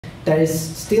there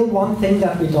is still one thing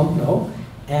that we don't know,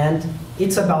 and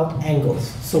it's about angles.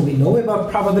 So we know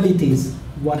about probabilities.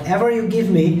 Whatever you give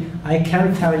me, I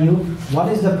can tell you what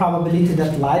is the probability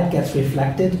that light gets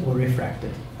reflected or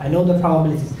refracted. I know the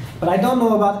probabilities, but I don't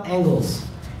know about angles.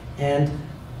 And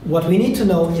what we need to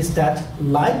know is that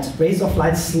rays of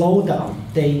light slow down.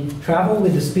 They travel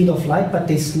with the speed of light, but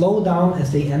they slow down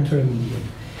as they enter a medium.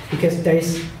 Because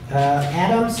there's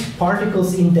atoms,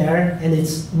 particles in there, and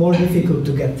it's more difficult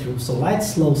to get through. So light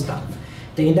slows down.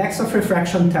 The index of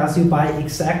refraction tells you by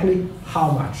exactly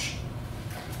how much.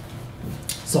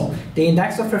 So the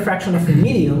index of refraction of a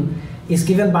medium is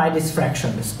given by this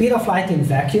fraction, the speed of light in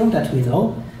vacuum that we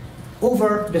know,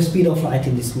 over the speed of light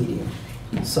in this medium.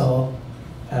 So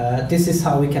this is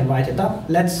how we can write it up.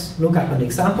 Let's look at an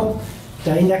example.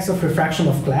 The index of refraction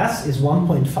of glass is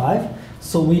 1.5.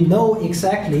 So we know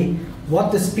exactly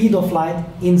what the speed of light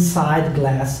inside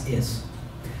glass is.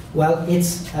 Well,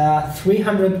 it's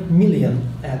 300 million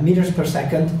meters per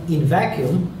second in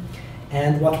vacuum.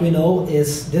 And what we know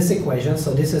is this equation.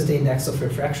 So this is the index of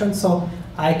refraction. So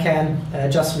I can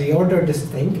just reorder this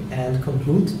thing and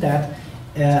conclude that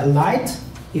light,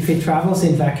 if it travels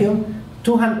in vacuum,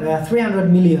 300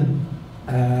 million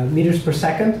meters per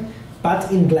second,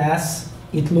 but in glass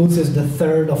it loses the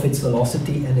third of its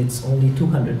velocity, and it's only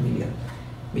 200 million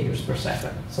meters per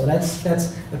second. So that's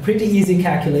a pretty easy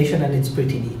calculation, and it's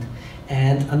pretty neat.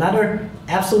 And another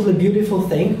absolutely beautiful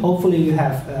thing, hopefully you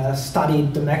have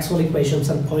studied the Maxwell equations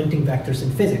and Poynting vectors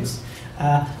in physics.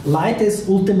 Light is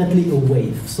ultimately a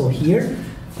wave. So here,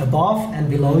 above and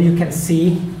below, you can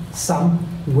see some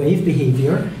wave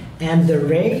behavior, and the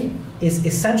ray is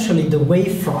essentially the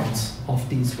wavefront of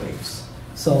these waves.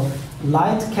 So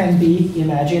light can be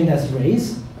imagined as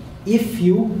rays if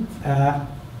you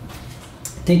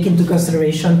take into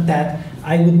consideration that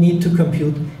I would need to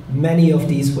compute many of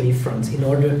these wavefronts in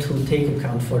order to take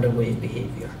account for the wave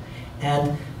behavior.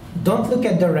 And don't look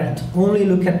at the red, only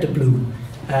look at the blue.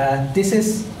 This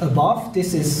is above,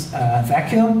 this is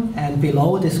vacuum, and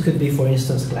below this could be, for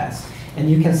instance, glass. And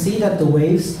you can see that the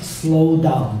waves slow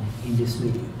down in this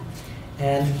medium.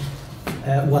 And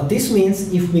what this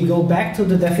means, if we go back to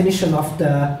the definition of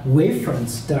the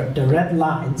wavefronts, the red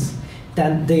lines,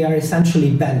 then they are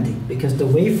essentially bending, because the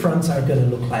wavefronts are going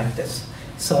to look like this.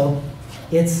 So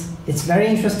it's very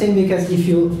interesting, because if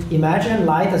you imagine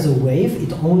light as a wave,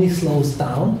 it only slows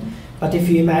down. But if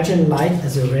you imagine light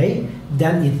as a ray,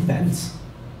 then it bends.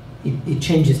 It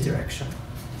changes direction.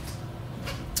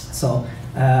 So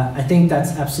I think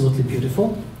that's absolutely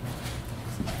beautiful.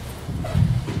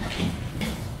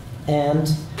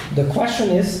 And the question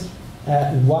is,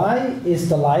 why is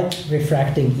the light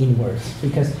refracting inwards?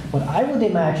 Because what I would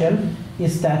imagine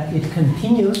is that it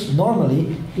continues,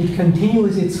 normally, it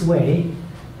continues its way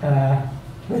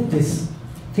with this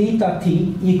theta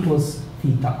t equals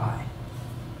theta I.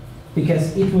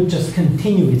 Because it would just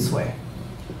continue its way.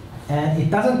 And it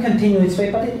doesn't continue its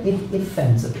way, but it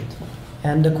bends a bit.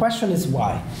 And the question is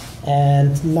why?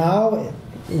 And now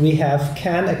we have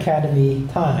Khan Academy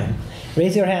time.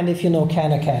 Raise your hand if you know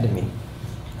Khan Academy.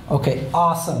 Okay,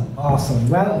 awesome, awesome.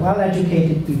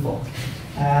 Well-educated people.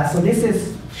 So this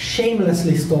is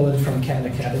shamelessly stolen from Khan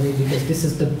Academy, because this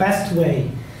is the best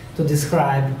way to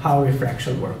describe how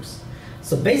refraction works.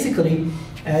 So basically,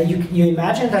 you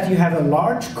imagine that you have a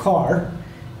large car,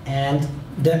 and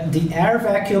the air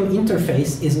vacuum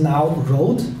interface is now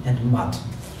road and mud.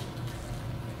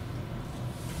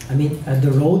 I mean,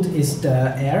 the road is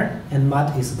the air and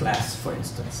mud is glass, for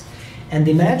instance. And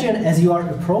imagine as you are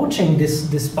approaching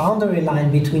this boundary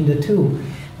line between the two,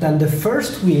 then the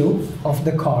first wheel of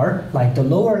the car, like the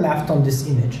lower left on this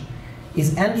image,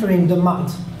 is entering the mud.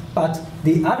 But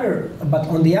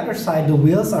on the other side, the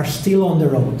wheels are still on the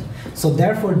road. So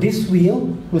therefore, this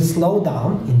wheel will slow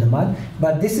down in the mud,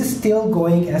 but this is still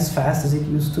going as fast as it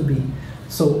used to be.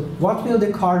 So what will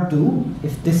the car do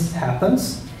if this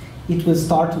happens? It will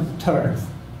start to turn.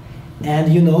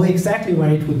 And you know exactly where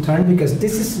it would turn, because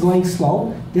this is going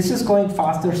slow, this is going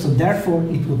faster, so therefore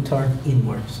it would turn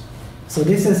inwards. So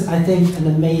this is, I think, an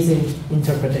amazing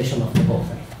interpretation of the whole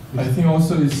thing. I think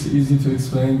also it's easy to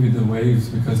explain with the waves,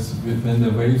 because when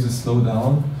the waves slow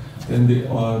down, then the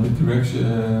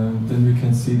direction, then we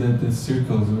can see that the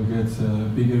circles will get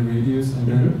bigger radius, and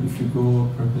then if you go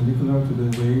perpendicular to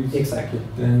the waves, exactly,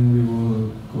 then we will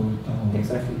go down.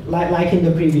 Exactly, like in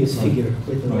the previous figure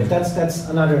with the wave. That's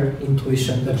another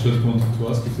intuition. I just wanted to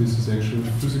ask if this is actually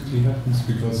physically happens,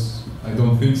 because I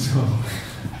don't think so.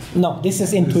 No, this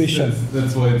is intuition.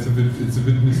 That's why it's a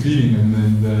bit misleading,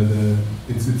 and then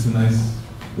it's a nice.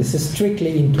 This is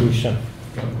strictly intuition.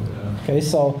 Yeah. Okay,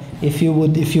 so if you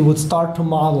would start to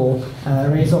model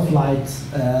rays of light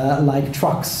like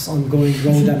trucks on going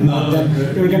road, then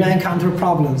you're going to encounter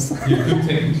problems. You could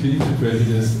technically interpret it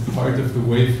as part of the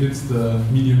wave hits the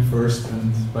medium first,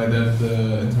 and by that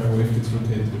the entire wave gets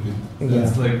rotated a bit.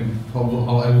 That's like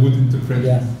how I would interpret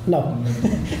it. No.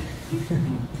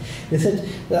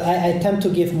 I tend to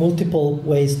give multiple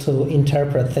ways to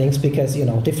interpret things because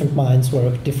different minds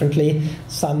work differently.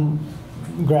 Some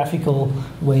graphical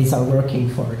ways are working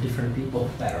for different people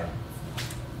better.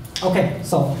 Okay,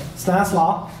 so Snell's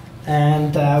law,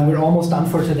 and we're almost done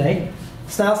for today.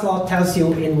 Snell's law tells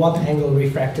you in what angle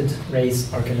refracted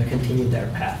rays are going to continue their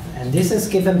path, and this is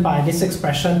given by this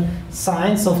expression: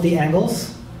 sines of the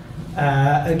angles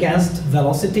against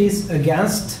velocities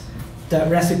against the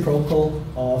reciprocal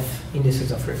of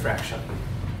indices of refraction.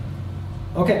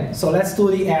 Okay, so let's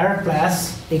do the air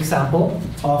glass example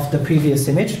of the previous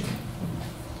image.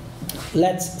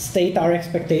 Let's state our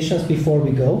expectations before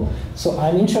we go. So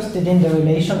I'm interested in the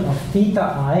relation of theta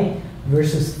I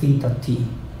versus theta t.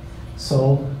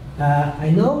 So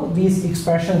I know these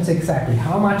expressions exactly.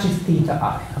 How much is theta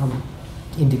I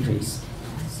in degrees?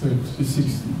 So it's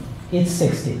 60. It's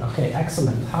 60. Okay,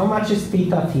 excellent. How much is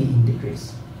theta t in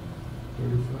degrees?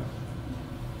 35.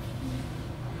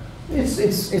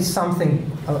 It's something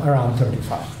around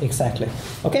 35, exactly.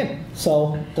 Okay,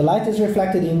 so the light is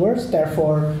reflected inwards,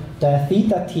 therefore the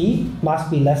theta t must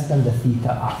be less than the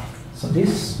theta I. So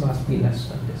this must be less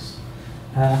than this.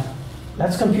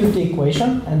 Let's compute the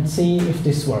equation and see if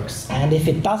this works. And if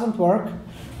it doesn't work,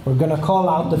 we're going to call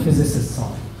out the physicists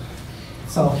on it.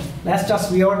 So let's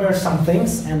just reorder some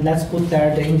things and let's put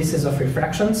there the indices of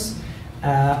refractions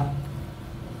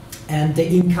and the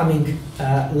incoming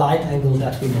light angle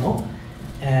that we know.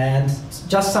 And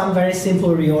just some very simple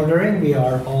reordering, we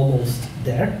are almost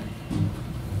there.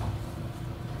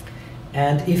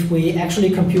 And if we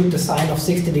actually compute the sine of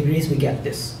 60 degrees, we get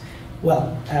this.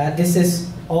 Well, this is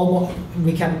almost,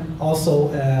 we can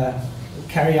also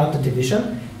carry out the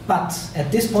division. But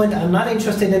at this point, I'm not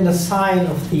interested in the sine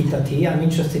of theta t, I'm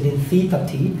interested in theta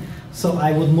t. So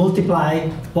I would multiply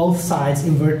both sides,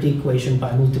 invert the equation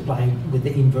by multiplying with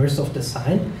the inverse of the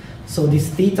sine. So this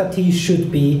theta t should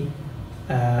be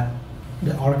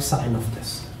the arc sine of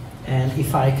this. And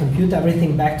if I compute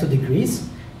everything back to degrees,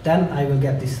 then I will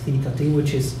get this theta t,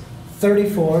 which is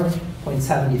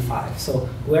 34.75. So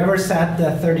whoever said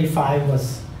the 35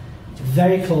 was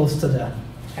very close to the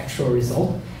actual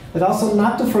result. But also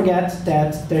not to forget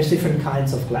that there's different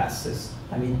kinds of glasses.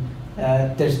 I mean,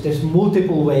 there's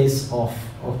multiple ways of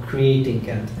creating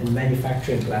and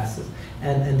manufacturing glasses,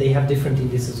 and they have different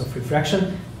indices of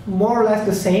refraction, more or less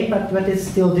the same, but it's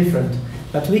still different.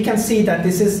 But we can see that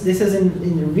this is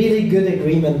in really good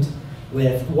agreement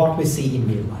with what we see in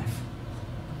real life.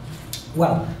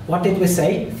 Well, what did we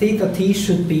say? Theta t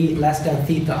should be less than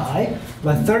theta I,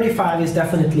 but 35 is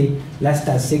definitely less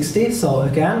than 60. So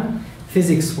again,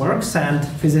 physics works, and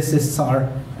physicists are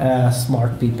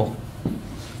smart people.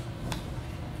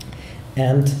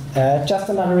 And just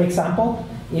another example,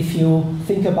 if you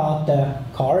think about the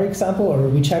car example, or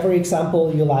whichever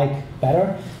example you like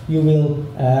better, you will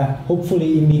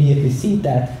hopefully immediately see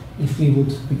that if we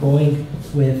would be going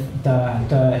with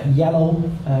the yellow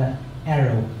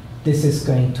arrow, this is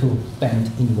going to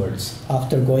bend inwards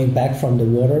after going back from the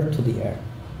water to the air.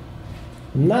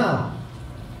 Now,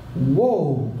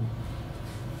 whoa,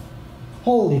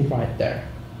 hold it right there.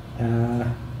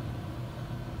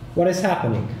 What is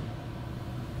happening?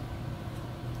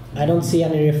 I don't see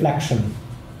any reflection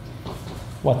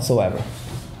whatsoever,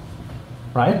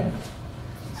 right?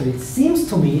 So it seems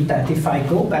to me that if I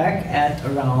go back at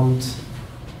around,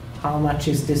 how much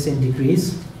is this in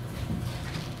degrees?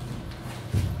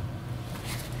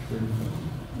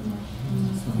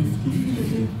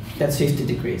 That's 50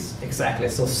 degrees, exactly.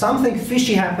 So something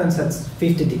fishy happens at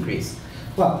 50 degrees.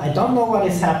 Well, I don't know what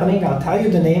is happening. I'll tell you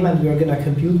the name and we're going to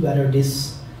compute whether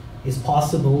this is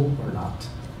possible or not.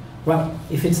 Well,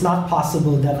 if it's not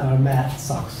possible, then our math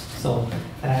sucks. So,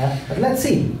 but let's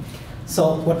see.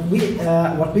 So what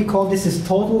we call this is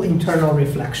total internal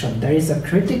reflection. There is a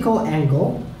critical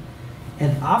angle,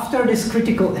 and after this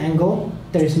critical angle,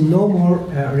 there is no more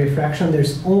refraction.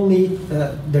 There's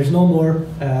no more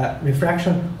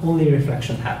refraction. Only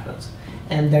reflection happens.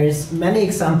 And there's many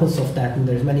examples of that, and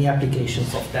there's many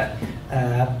applications of that.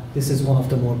 This is one of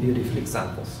the more beautiful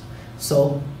examples.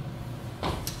 So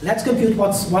let's compute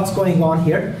what's going on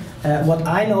here. What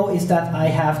I know is that I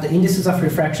have the indices of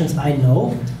refractions. I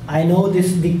know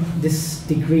this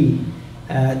degree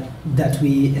that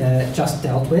we just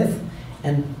dealt with,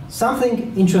 and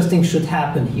something interesting should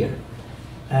happen here.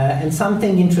 And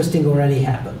something interesting already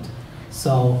happened.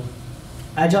 So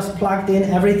I just plugged in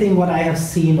everything what I have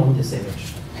seen on this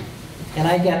image. And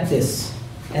I get this.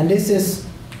 And this is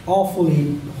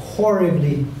awfully,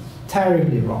 horribly,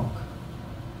 terribly wrong.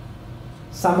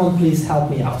 Someone please help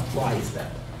me out. Why is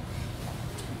that?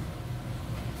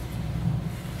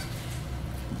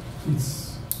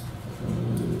 It's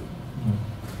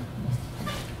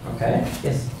Okay,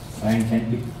 yes. Sign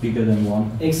can't be bigger than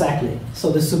 1. Exactly.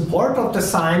 So the support of the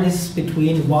sign is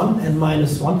between 1 and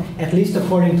 -1, at least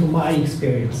according to my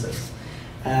experiences.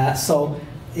 So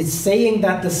it's saying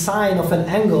that the sign of an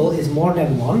angle is more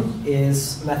than 1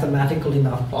 is mathematically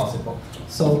not possible.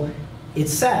 So it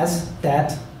says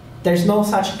that there's no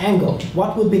such angle.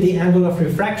 What would be the angle of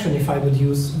refraction if I would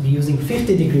be using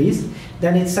 50 degrees?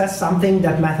 Then it says something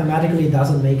that mathematically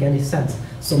doesn't make any sense.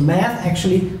 So math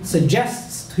actually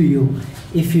suggests to you,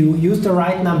 if you use the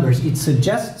right numbers, it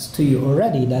suggests to you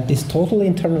already that this total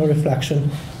internal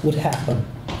reflection would happen.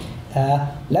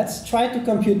 Let's try to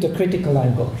compute the critical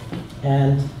angle.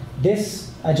 And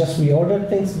this, I just reordered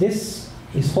things. This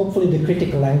is hopefully the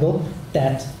critical angle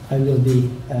that I will be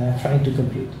trying to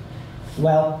compute.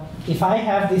 Well, if I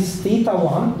have this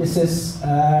θ1, this is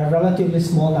a relatively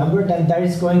small number, then there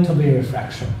is going to be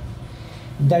refraction.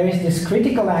 There is this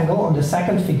critical angle on the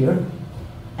second figure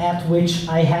at which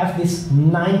I have this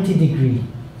 90-degree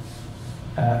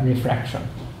refraction.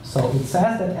 So it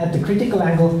says that at the critical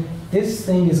angle, this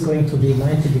thing is going to be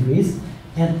 90 degrees.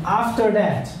 And after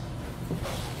that,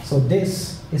 so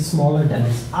this is smaller than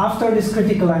this. After this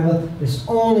critical angle, there's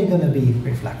only going to be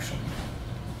reflection.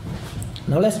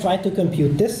 Now let's try to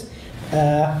compute this.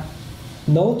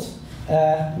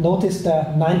 Notice the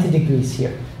 90 degrees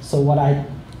here. So what I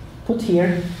put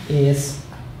here is,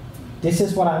 this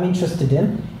is what I'm interested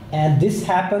in, and this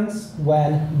happens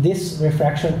when this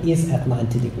refraction is at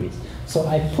 90 degrees. So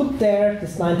I put there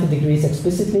this 90 degrees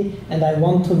explicitly, and I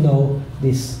want to know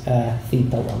this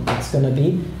θ1. That's going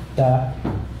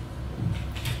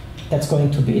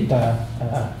to be the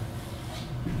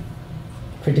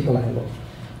critical angle.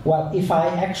 Well, if I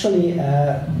actually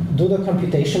do the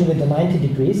computation with the 90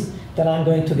 degrees, then I'm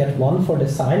going to get 1 for the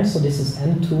sine, so this is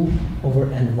n2 over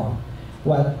n1.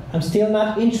 Well, I'm still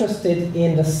not interested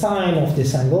in the sine of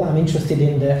this angle, I'm interested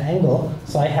in the angle,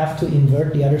 so I have to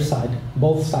invert the other side,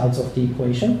 both sides of the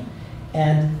equation.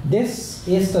 And this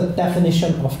is the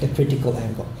definition of the critical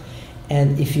angle.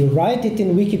 And if you write it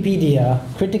in Wikipedia,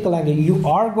 critical angle, you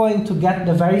are going to get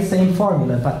the very same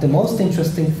formula, but the most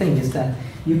interesting thing is that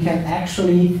you can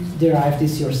actually derive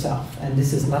this yourself. And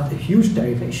this is not a huge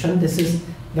derivation, this is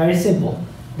very simple.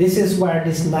 This is where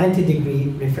this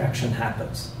 90-degree refraction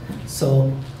happens.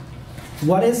 So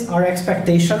what is our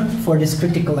expectation for this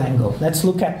critical angle? Let's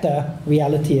look at the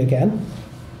reality again.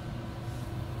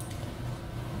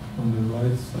 on the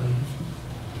right side.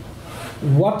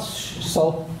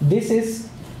 So this is,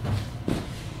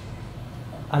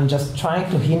 I'm just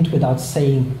trying to hint without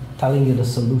telling you the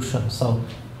solution. So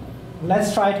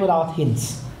let's try it without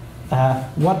hints.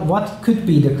 What could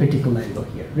be the critical angle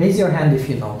here? Raise your hand if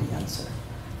you know the answer.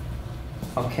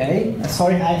 Okay,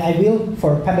 sorry, I will,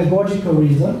 for pedagogical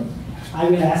reason, I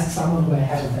will ask someone who I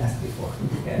haven't asked before.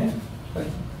 Okay, but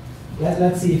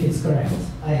let's see if it's correct.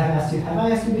 I have asked you. Have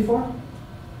I asked you before?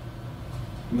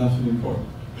 Nothing important.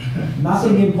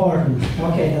 Nothing important.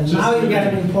 Okay, and now you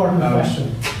get an important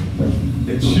question.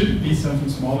 It should be something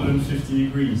smaller than 50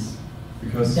 degrees,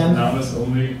 because Then, now it's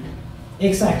only.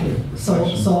 Exactly. So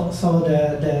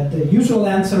the usual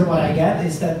answer what I get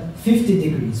is that 50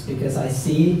 degrees, because I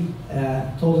see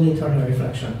total internal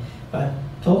reflection. But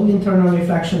total internal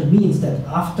reflection means that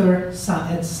at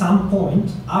some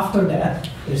point after that,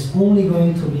 there's only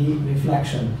going to be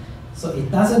reflection. So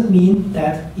it doesn't mean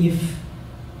that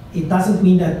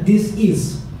this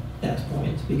is that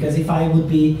point, because if I would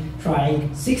be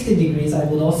trying 60 degrees, I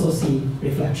would also see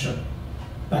reflection.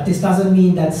 But this doesn't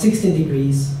mean that 60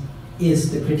 degrees is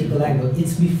the critical angle.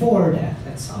 It's before that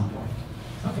at some point.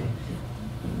 Okay.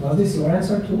 Was this your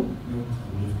answer too? No.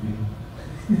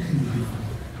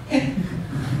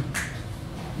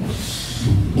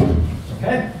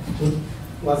 Okay.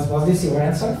 Was this your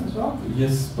answer as well?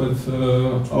 Yes, but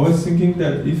I was thinking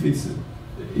that if it's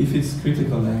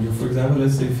critical angle, for example,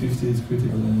 let's say 50 is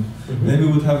critical angle, then we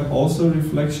would have also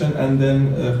reflection and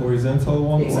then a horizontal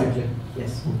one. Exactly.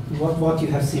 Yes. What you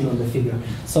have seen on the figure.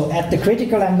 So at the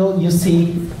critical angle, you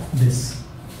see this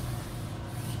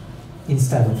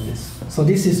instead of this. So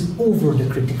this is over the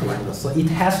critical angle. So it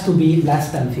has to be less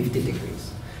than 50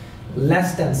 degrees,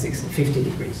 less than 50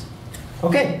 degrees.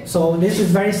 Okay. So this is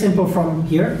very simple from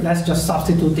here. Let's just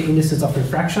substitute the indices of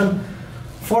refraction.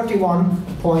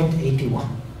 41.81.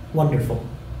 Wonderful.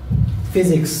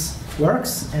 Physics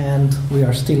works and we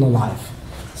are still alive.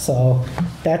 So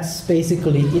that's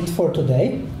basically it for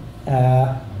today.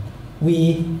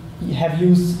 We have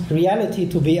used reality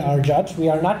to be our judge. We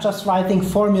are not just writing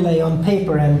formulae on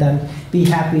paper and then be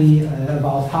happy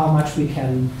about how much we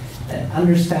can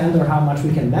understand or how much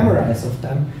we can memorize of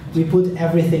them. We put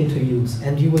everything to use,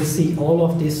 and you will see all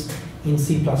of this in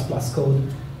C++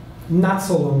 code not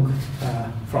so long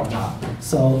from now.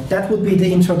 So that would be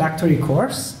the introductory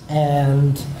course,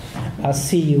 and I'll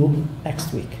see you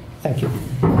next week. Thank you.